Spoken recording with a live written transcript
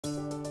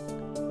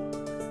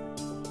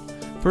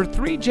For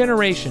 3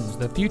 generations,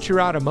 the Future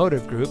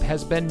Automotive Group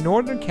has been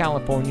Northern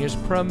California's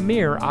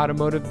premier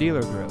automotive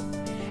dealer group.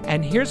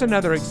 And here's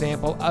another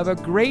example of a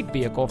great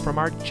vehicle from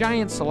our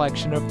giant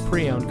selection of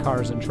pre-owned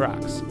cars and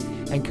trucks.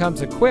 And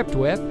comes equipped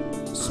with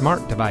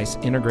smart device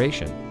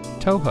integration,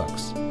 tow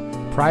hooks,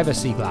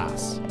 privacy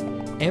glass,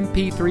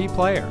 MP3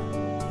 player,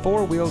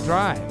 4-wheel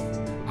drive,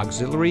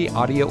 auxiliary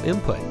audio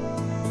input,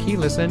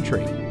 keyless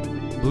entry,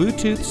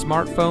 Bluetooth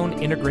smartphone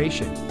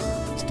integration,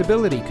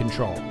 stability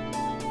control,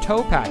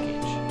 tow package,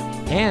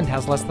 and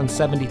has less than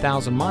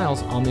 70,000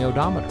 miles on the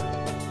odometer.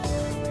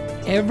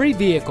 Every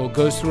vehicle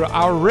goes through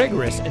our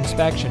rigorous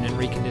inspection and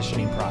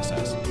reconditioning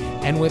process,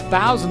 and with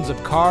thousands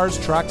of cars,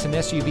 trucks, and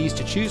SUVs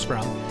to choose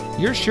from,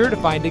 you're sure to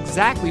find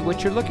exactly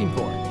what you're looking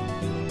for.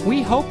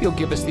 We hope you'll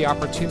give us the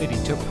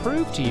opportunity to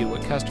prove to you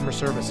what customer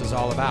service is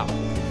all about.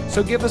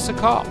 So give us a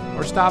call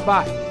or stop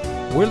by.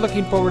 We're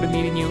looking forward to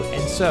meeting you,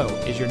 and so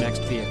is your next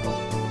vehicle.